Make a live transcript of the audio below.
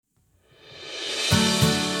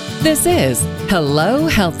This is Hello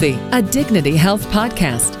Healthy, a Dignity Health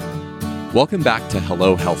podcast. Welcome back to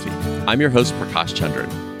Hello Healthy. I'm your host, Prakash Chandran.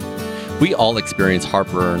 We all experience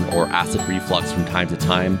heartburn or acid reflux from time to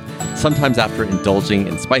time, sometimes after indulging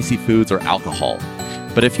in spicy foods or alcohol.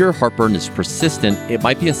 But if your heartburn is persistent, it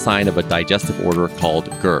might be a sign of a digestive order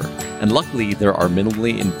called GERD. And luckily, there are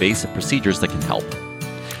minimally invasive procedures that can help.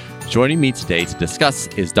 Joining me today to discuss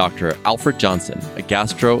is Dr. Alfred Johnson, a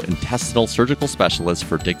gastrointestinal surgical specialist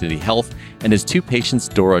for Dignity Health, and his two patients,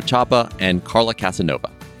 Dora Chapa and Carla Casanova.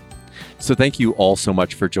 So thank you all so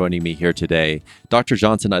much for joining me here today. Dr.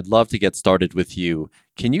 Johnson, I'd love to get started with you.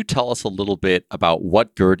 Can you tell us a little bit about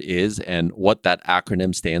what GERD is and what that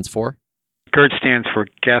acronym stands for? GERD stands for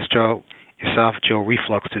gastroesophageal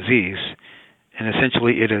reflux disease, and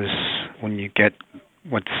essentially it is when you get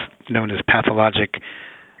what's known as pathologic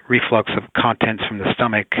reflux of contents from the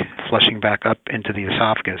stomach flushing back up into the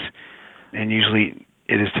esophagus. And usually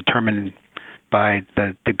it is determined by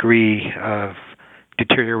the degree of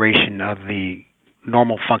deterioration of the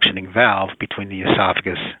normal functioning valve between the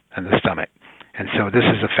esophagus and the stomach. And so this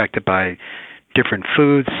is affected by different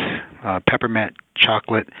foods, peppermint,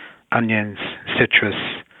 chocolate, onions, citrus,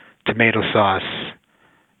 tomato sauce,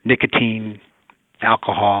 nicotine,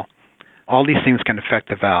 alcohol. All these things can affect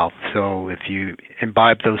the valve. So if you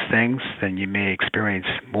imbibe those things, then you may experience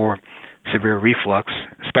more severe reflux,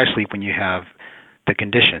 especially when you have the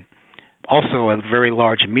condition. Also, a very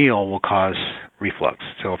large meal will cause reflux.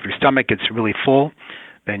 So if your stomach gets really full,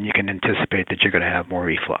 then you can anticipate that you're going to have more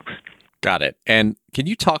reflux. Got it. And can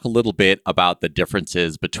you talk a little bit about the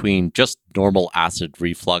differences between just normal acid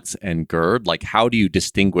reflux and GERD? Like, how do you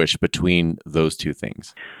distinguish between those two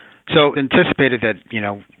things? So anticipated that,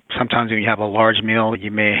 sometimes when you have a large meal,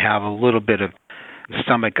 you may have a little bit of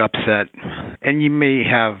stomach upset, and you may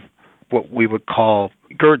have what we would call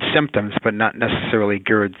GERD symptoms, but not necessarily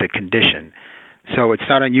GERD the condition. So it's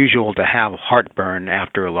not unusual to have heartburn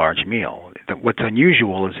after a large meal. What's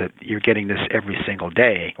unusual is that you're getting this every single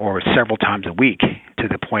day or several times a week to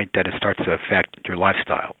the point that it starts to affect your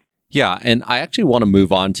lifestyle. Yeah, and I actually want to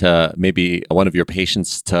move on to maybe one of your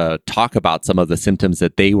patients to talk about some of the symptoms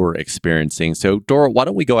that they were experiencing. So, Dora, why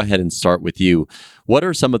don't we go ahead and start with you? What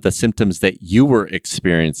are some of the symptoms that you were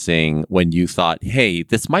experiencing when you thought, hey,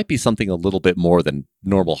 this might be something a little bit more than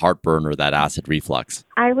normal heartburn or that acid reflux?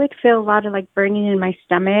 I would feel a lot of burning in my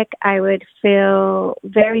stomach. I would feel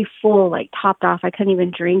very full, topped off. I couldn't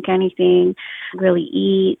even drink anything, really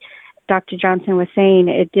eat. Dr. Johnson was saying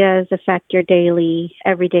it does affect your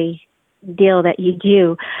everyday deal that you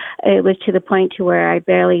do. It was to the point to where I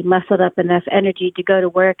barely muscled up enough energy to go to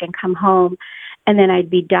work and come home, and then I'd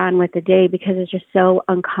be done with the day because it's just so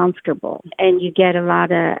uncomfortable. And you get a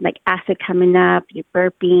lot of acid coming up, you're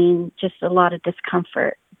burping, just a lot of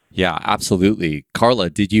discomfort. Yeah, absolutely. Carla,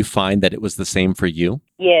 did you find that it was the same for you?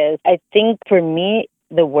 Yes, I think for me,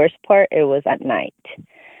 the worst part, it was at night.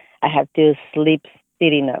 I have to sleep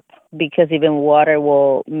sitting up because even water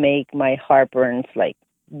will make my heartburns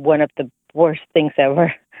one of the worst things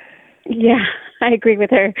ever. Yeah, I agree with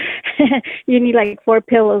her. You need 4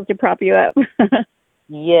 pillows to prop you up.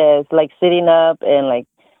 Yes, sitting up and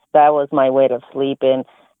that was my way to sleep, and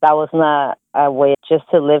that was not a way just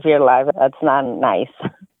to live your life. That's not nice.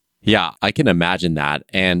 Yeah, I can imagine that.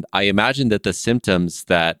 And I imagine that the symptoms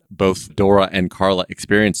that both Dora and Carla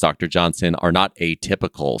experienced, Dr. Johnson, are not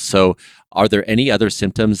atypical. So are there any other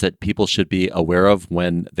symptoms that people should be aware of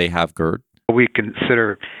when they have GERD? We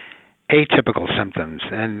consider atypical symptoms.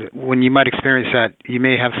 And when you might experience that, you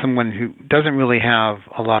may have someone who doesn't really have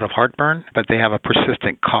a lot of heartburn, but they have a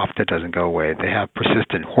persistent cough that doesn't go away. They have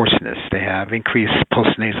persistent hoarseness. They have increased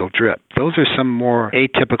postnasal drip. Those are some more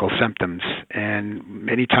atypical symptoms. And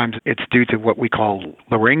many times it's due to what we call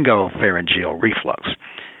laryngopharyngeal reflux,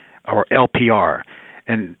 or LPR.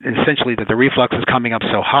 And essentially that the reflux is coming up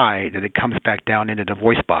so high that it comes back down into the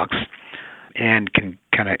voice box and can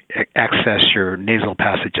kind of access your nasal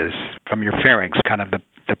passages from your pharynx, kind of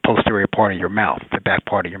the posterior part of your mouth, the back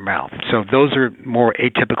part of your mouth. So those are more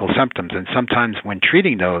atypical symptoms. And sometimes when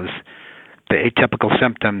treating those, the atypical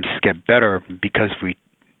symptoms get better because we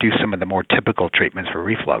do some of the more typical treatments for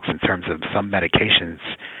reflux in terms of some medications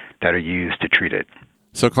that are used to treat it.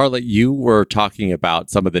 So, Carla, you were talking about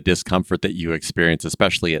some of the discomfort that you experience,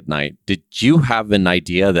 especially at night. Did you have an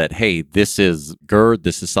idea that, hey, this is GERD,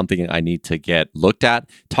 this is something I need to get looked at?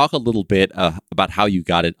 Talk a little bit about how you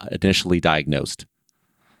got it initially diagnosed.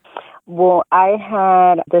 Well, I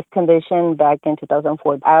had this condition back in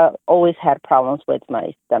 2004. I always had problems with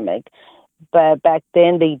my stomach. But back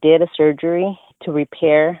then, they did a surgery to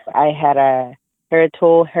repair. I had a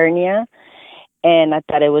hiatal hernia, and I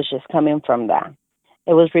thought it was just coming from that.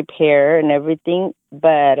 It was repaired and everything,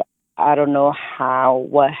 but I don't know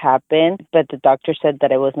what happened, but the doctor said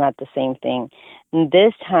that it was not the same thing. And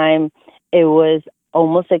this time, it was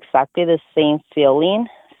almost exactly the same feeling.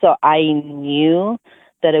 So I knew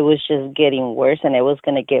that it was just getting worse and it was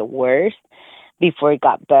going to get worse before it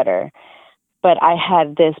got better. But I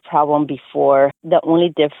had this problem before. The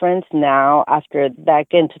only difference now, after back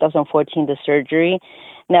in 2014, the surgery,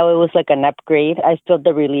 now it was like an upgrade. I felt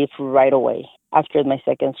the relief right away after my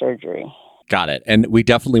second surgery. Got it. And we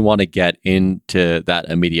definitely want to get into that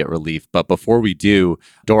immediate relief. But before we do,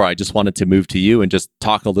 Dora, I just wanted to move to you and just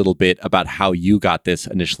talk a little bit about how you got this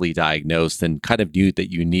initially diagnosed and kind of knew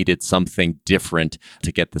that you needed something different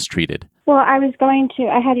to get this treated. Well, I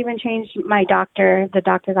had even changed my doctor, the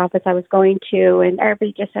doctor's office I was going to, and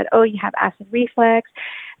everybody just said, oh, you have acid reflux.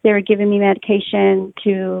 They were giving me medication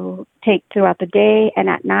to take throughout the day and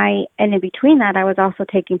at night. And in between that, I was also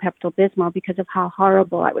taking Pepto-Bismol because of how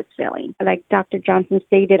horrible I was feeling. Like Dr. Johnson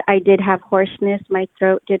stated, I did have hoarseness. My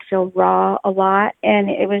throat did feel raw a lot, and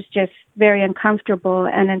it was just very uncomfortable.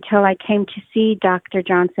 And until I came to see Dr.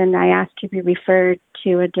 Johnson, I asked to be referred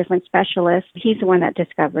to a different specialist. He's the one that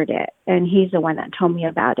discovered it, and he's the one that told me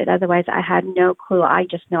about it. Otherwise, I had no clue. I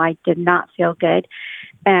just know I did not feel good,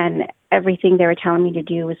 and everything they were telling me to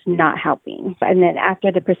do was not helping. And then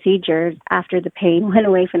after the procedure, after the pain went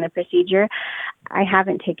away from the procedure, I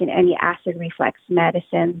haven't taken any acid reflux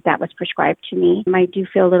medicine that was prescribed to me. I do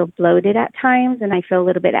feel a little bloated at times, and I feel a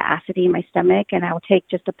little bit of acidity in my stomach, and I will take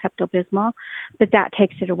just a Pepto-Bismol, but that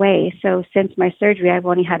takes it away. So since my surgery, I've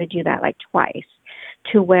only had to do that like twice,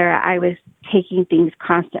 to where I was taking things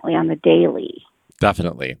constantly on the daily.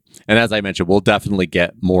 Definitely. And as I mentioned, we'll definitely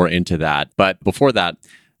get more into that. But before that,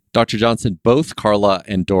 Dr. Johnson, both Carla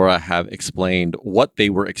and Dora have explained what they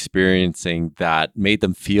were experiencing that made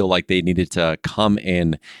them feel like they needed to come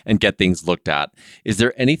in and get things looked at. Is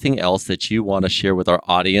there anything else that you want to share with our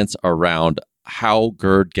audience around how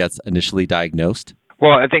GERD gets initially diagnosed?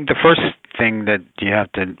 Well, I think the first thing that you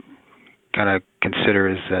have to kind of consider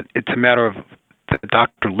is that it's a matter of the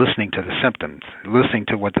doctor listening to the symptoms, listening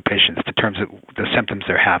to what the patients determines the symptoms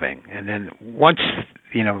they're having. And then once,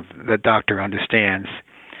 the doctor understands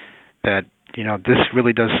that, this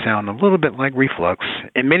really does sound a little bit like reflux,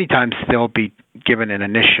 and many times they'll be given an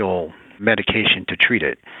initial medication to treat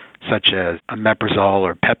it, such as omeprazole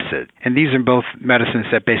or Pepcid. And these are both medicines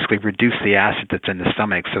that basically reduce the acid that's in the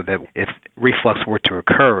stomach so that if reflux were to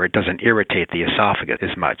occur, it doesn't irritate the esophagus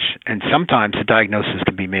as much. And sometimes the diagnosis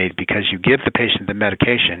can be made because you give the patient the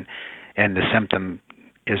medication and the symptom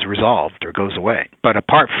is resolved or goes away. But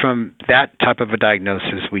apart from that type of a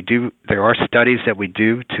diagnosis, there are studies that we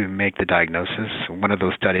do to make the diagnosis. One of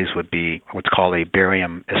those studies would be what's called a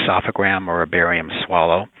barium esophagram or a barium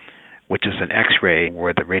swallow, which is an X-ray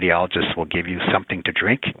where the radiologist will give you something to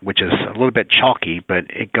drink, which is a little bit chalky, but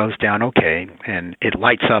it goes down okay, and it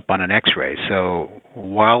lights up on an X-ray. So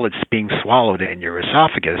while it's being swallowed in your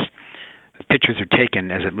esophagus, pictures are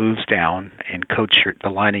taken as it moves down and coats the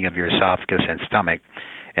lining of your esophagus and stomach.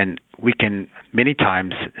 And we can many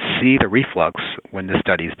times see the reflux when the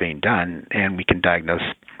study is being done, and we can diagnose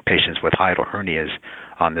patients with hiatal hernias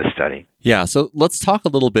on this study. Yeah, so let's talk a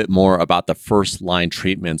little bit more about the first-line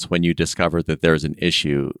treatments when you discover that there's an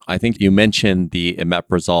issue. I think you mentioned the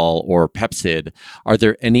omeprazole or Pepcid. Are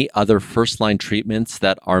there any other first-line treatments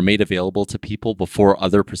that are made available to people before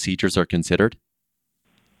other procedures are considered?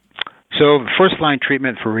 So the first-line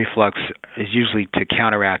treatment for reflux is usually to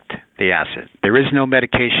counteract the acid. There is no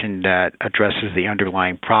medication that addresses the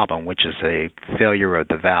underlying problem, which is a failure of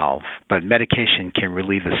the valve, but medication can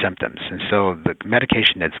relieve the symptoms. And so the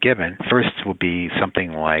medication that's given first will be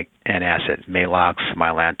something like antacid, Maalox,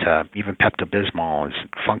 Mylanta, even Pepto-Bismol is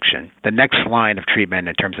function. The next line of treatment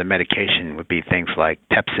in terms of medication would be things like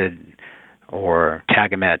Pepcid or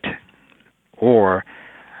Tagamet or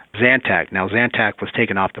Zantac. Now, Zantac was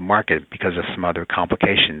taken off the market because of some other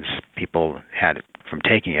complications people had from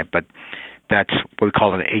taking it, but that's what we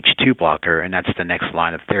call an H2 blocker, and that's the next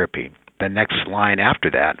line of therapy. The next line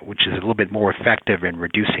after that, which is a little bit more effective in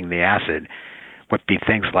reducing the acid, would be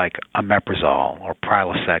things like omeprazole or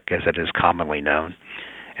Prilosec, as it is commonly known,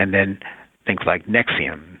 and then things like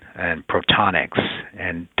Nexium and Protonix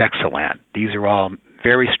and Dexilant. These are all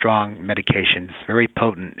very strong medications, very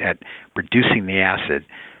potent at reducing the acid,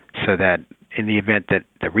 so that in the event that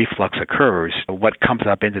the reflux occurs, what comes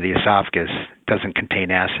up into the esophagus doesn't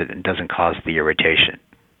contain acid and doesn't cause the irritation.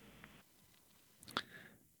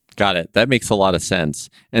 Got it. That makes a lot of sense.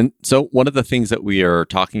 And so one of the things that we are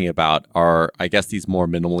talking about are, I guess, these more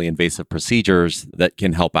minimally invasive procedures that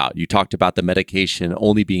can help out. You talked about the medication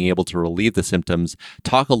only being able to relieve the symptoms.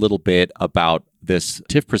 Talk a little bit about this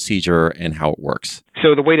TIF procedure and how it works?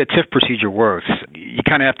 So the way the TIF procedure works, you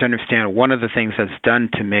kind of have to understand one of the things that's done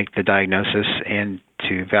to make the diagnosis and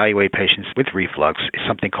to evaluate patients with reflux is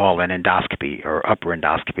something called an endoscopy or upper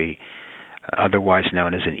endoscopy, otherwise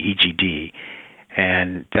known as an EGD.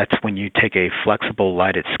 And that's when you take a flexible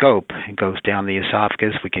lighted scope and goes down the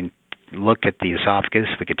esophagus. We can look at the esophagus,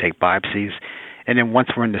 we can take biopsies, and then once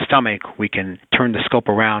we're in the stomach, we can turn the scope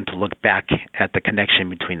around to look back at the connection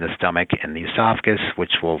between the stomach and the esophagus,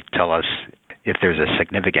 which will tell us if there's a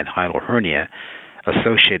significant hiatal hernia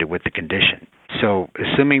associated with the condition. So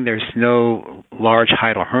assuming there's no large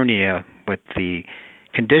hiatal hernia with the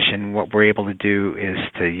condition, what we're able to do is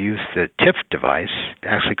to use the TIF device,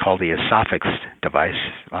 actually called the Esophax device,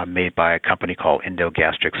 made by a company called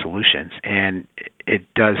Endogastric Solutions, and it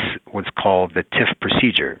does what's called the TIF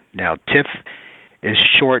procedure. Now, TIF is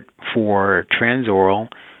short for transoral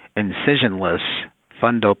incisionless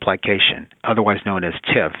fundoplication, otherwise known as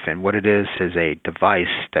TIF. And what it is a device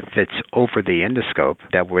that fits over the endoscope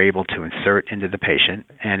that we're able to insert into the patient,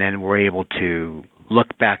 and then we're able to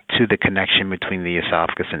look back to the connection between the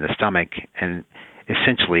esophagus and the stomach and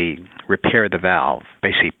essentially repair the valve,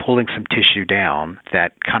 basically pulling some tissue down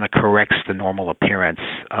that kind of corrects the normal appearance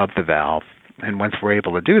of the valve. And once we're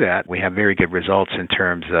able to do that, we have very good results in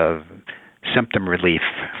terms of symptom relief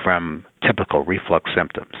from typical reflux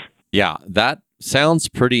symptoms. Yeah, that sounds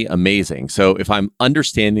pretty amazing. So if I'm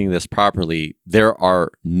understanding this properly, there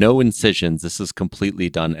are no incisions. This is completely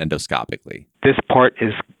done endoscopically. This part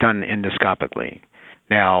is done endoscopically.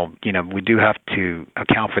 Now, we do have to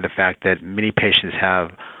account for the fact that many patients have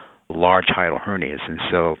large hiatal hernias, and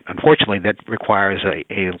so unfortunately that requires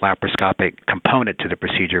a laparoscopic component to the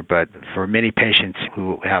procedure. But for many patients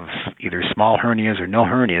who have either small hernias or no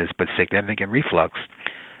hernias but significant reflux,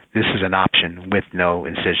 this is an option with no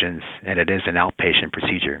incisions, and it is an outpatient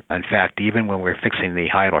procedure. In fact, even when we're fixing the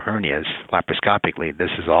hiatal hernias laparoscopically,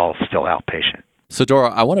 this is all still outpatient. So Dora,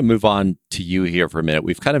 I want to move on to you here for a minute.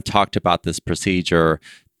 We've kind of talked about this procedure.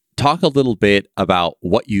 Talk a little bit about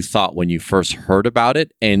what you thought when you first heard about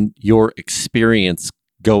it and your experience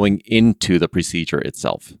going into the procedure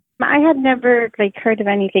itself. I had never heard of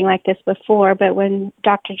anything like this before, but when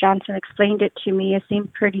Dr. Johnson explained it to me, it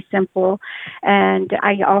seemed pretty simple. And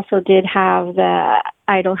I also did have the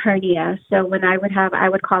hiatal hernia. So when I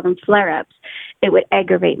would call them flare-ups, it would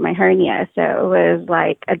aggravate my hernia. So it was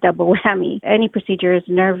like a double whammy. Any procedure is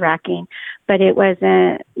nerve-wracking, but it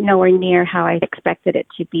wasn't nowhere near how I expected it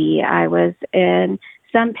to be. I was in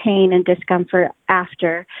some pain and discomfort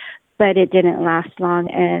after, but it didn't last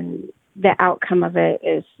long. And the outcome of it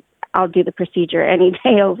is I'll do the procedure any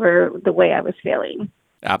day over the way I was feeling.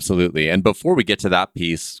 Absolutely. And before we get to that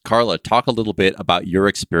piece, Carla, talk a little bit about your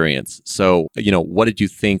experience. So, what did you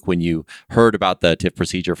think when you heard about the TIF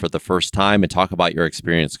procedure for the first time, and talk about your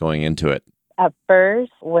experience going into it? At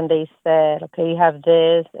first, when they said, okay, you have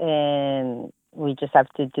this and we just have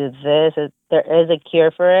to do this, there is a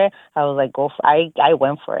cure for it, I was like, I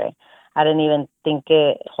went for it. I didn't even think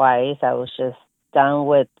it twice. I was just done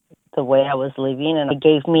with the way I was living, and it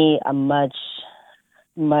gave me a much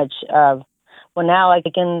now I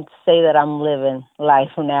can say that I'm living life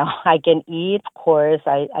now. I can eat, of course.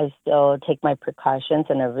 I still take my precautions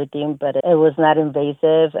and everything, but it was not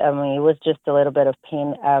invasive. I mean, it was just a little bit of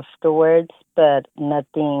pain afterwards, but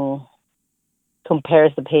nothing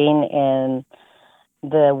compares the pain and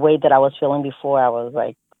the way that I was feeling before. I was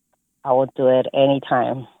like, I will do it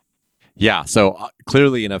anytime. Yeah, so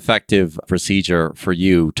clearly an effective procedure for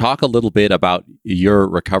you. Talk a little bit about your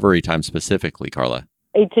recovery time specifically, Carla.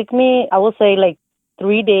 It took me, I would say,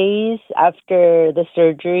 3 days after the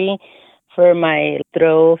surgery for my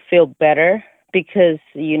throat feel better because,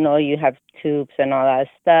 you have tubes and all that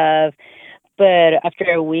stuff. But after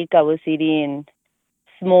a week, I was eating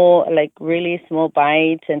small, really small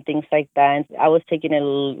bites and things like that. I was taking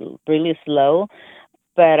it really slow.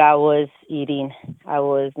 But I was eating. I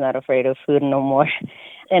was not afraid of food no more.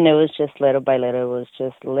 And it was just little by little. It was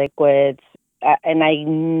just liquids. And I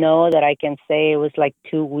know that I can say it was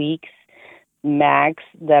 2 weeks max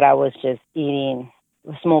that I was just eating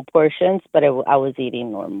small portions, but I was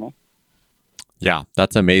eating normal. Yeah,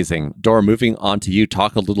 that's amazing. Dora, moving on to you,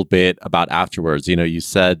 talk a little bit about afterwards. You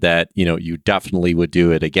said that, you definitely would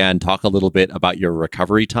do it again. Talk a little bit about your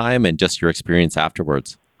recovery time and just your experience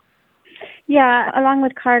afterwards. Yeah, along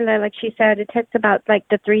with Carla, like she said, it takes about like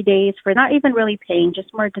the 3 days for not even really pain,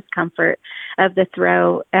 just more discomfort of the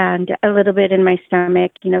throat and a little bit in my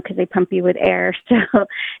stomach, because they pump you with air. So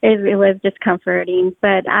it was discomforting.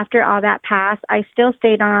 But after all that passed, I still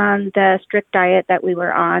stayed on the strict diet that we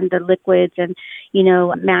were on, the liquids and,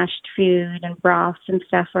 mashed food and broths and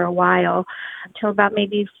stuff for a while until about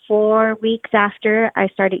maybe 4 weeks after I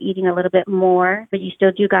started eating a little bit more. But you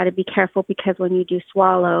still do got to be careful because when you do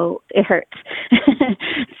swallow, it hurts.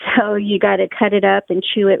 So you got to cut it up and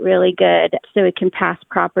chew it really good so it can pass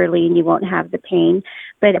properly and you won't have the pain.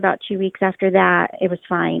 But about 2 weeks after that, it was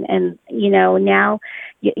fine. And, now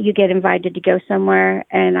you get invited to go somewhere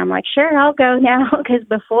and I'm like, sure, I'll go now. Because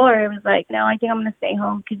before it was like, no, I think I'm going to stay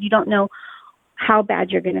home because you don't know how bad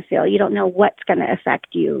you're going to feel. You don't know what's going to affect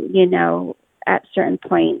you, at certain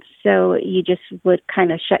points. So you just would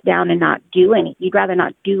kind of shut down and not do any. You'd rather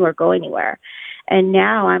not do or go anywhere. And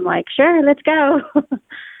now I'm like, sure, let's go.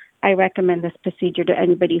 I recommend this procedure to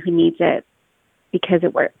anybody who needs it because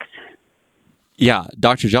it works. Yeah,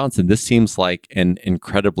 Dr. Johnson, this seems like an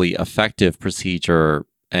incredibly effective procedure,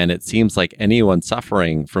 and it seems like anyone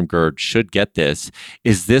suffering from GERD should get this.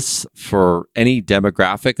 Is this for any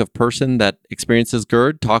demographic of person that experiences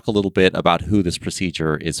GERD? Talk a little bit about who this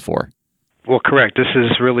procedure is for. Well, correct. This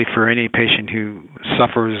is really for any patient who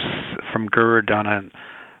suffers from GERD on a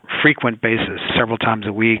frequent basis, several times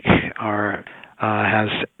a week, or has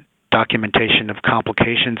documentation of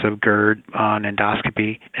complications of GERD on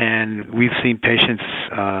endoscopy. And we've seen patients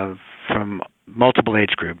from multiple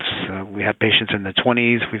age groups. We have patients in the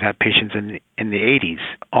 20s, we've had patients in the 80s,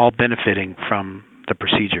 all benefiting from the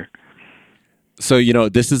procedure. So,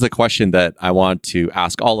 this is a question that I want to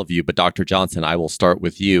ask all of you, but Dr. Johnson, I will start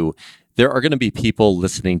with you. There are going to be people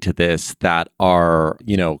listening to this that are,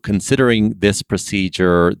 considering this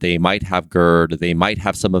procedure. They might have GERD. They might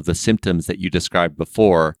have some of the symptoms that you described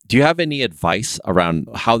before. Do you have any advice around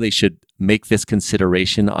how they should make this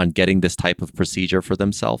consideration on getting this type of procedure for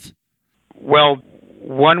themselves? Well,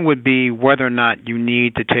 one would be whether or not you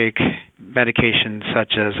need to take medications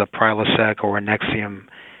such as a Prilosec or a Nexium.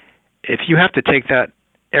 If you have to take that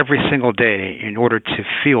every single day in order to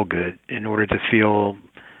feel good, in order to feel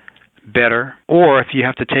better, or if you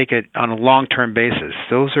have to take it on a long-term basis,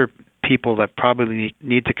 those are people that probably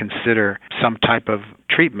need to consider some type of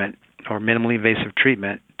treatment or minimally invasive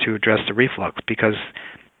treatment to address the reflux, because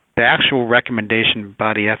the actual recommendation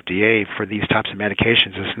by the FDA for these types of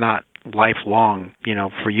medications is not lifelong,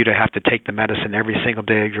 for you to have to take the medicine every single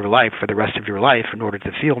day of your life for the rest of your life in order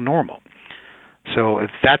to feel normal. So if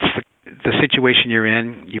that's the situation you're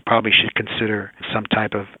in, you probably should consider some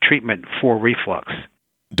type of treatment for reflux.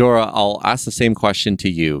 Dora, I'll ask the same question to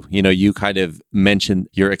you. You kind of mentioned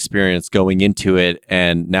your experience going into it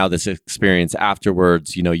and now this experience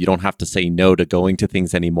afterwards. You don't have to say no to going to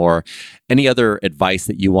things anymore. Any other advice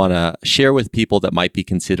that you want to share with people that might be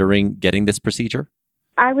considering getting this procedure?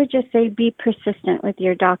 I would just say be persistent with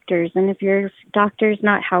your doctors. And if your doctor's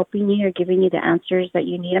not helping you or giving you the answers that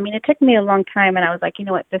you need, it took me a long time and I was like, you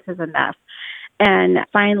know what, this is enough. And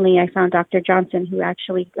finally, I found Dr. Johnson, who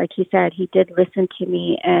actually, like he said, he did listen to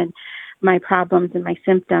me and my problems and my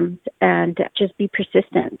symptoms, and just be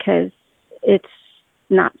persistent because it's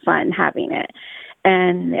not fun having it.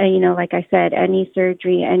 And, like I said, any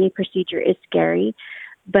surgery, any procedure is scary,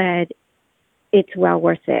 but it's well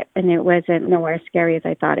worth it. And it wasn't nowhere as scary as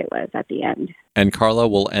I thought it was at the end. And Carla,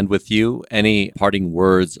 we'll end with you. Any parting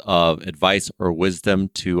words of advice or wisdom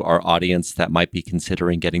to our audience that might be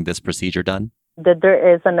considering getting this procedure done? That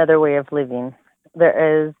there is another way of living.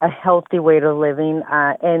 There is a healthy way of living,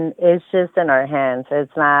 and it's just in our hands.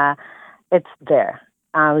 It's there.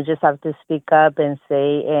 We just have to speak up and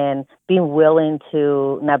say and be willing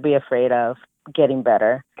to not be afraid of getting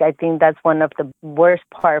better. I think that's one of the worst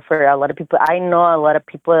part for a lot of people. I know a lot of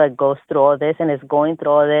people that goes through all this and is going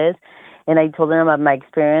through all this, and I told them about my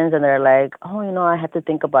experience, and they're like, oh, I have to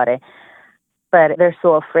think about it. But they're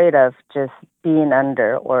so afraid of just being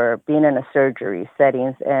under or being in a surgery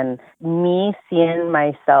settings. And me seeing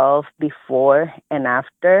myself before and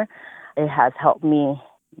after, it has helped me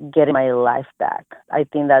get my life back. I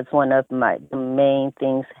think that's one of the main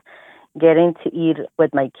things. Getting to eat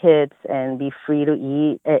with my kids and be free to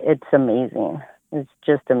eat, it's amazing. It's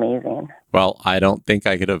just amazing. Well, I don't think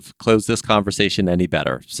I could have closed this conversation any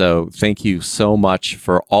better. So thank you so much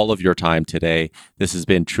for all of your time today. This has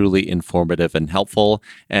been truly informative and helpful.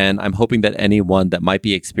 And I'm hoping that anyone that might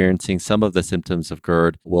be experiencing some of the symptoms of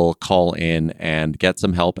GERD will call in and get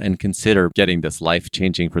some help and consider getting this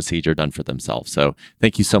life-changing procedure done for themselves. So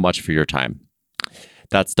thank you so much for your time.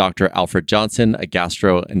 That's Dr. Alfred Johnson, a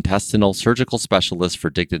gastrointestinal surgical specialist for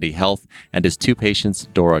Dignity Health, and his two patients,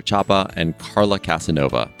 Dora Chapa and Carla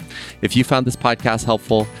Casanova. If you found this podcast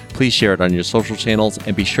helpful, please share it on your social channels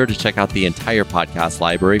and be sure to check out the entire podcast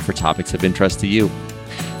library for topics of interest to you.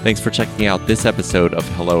 Thanks for checking out this episode of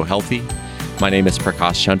Hello Healthy. My name is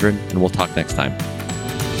Prakash Chandran, and we'll talk next time.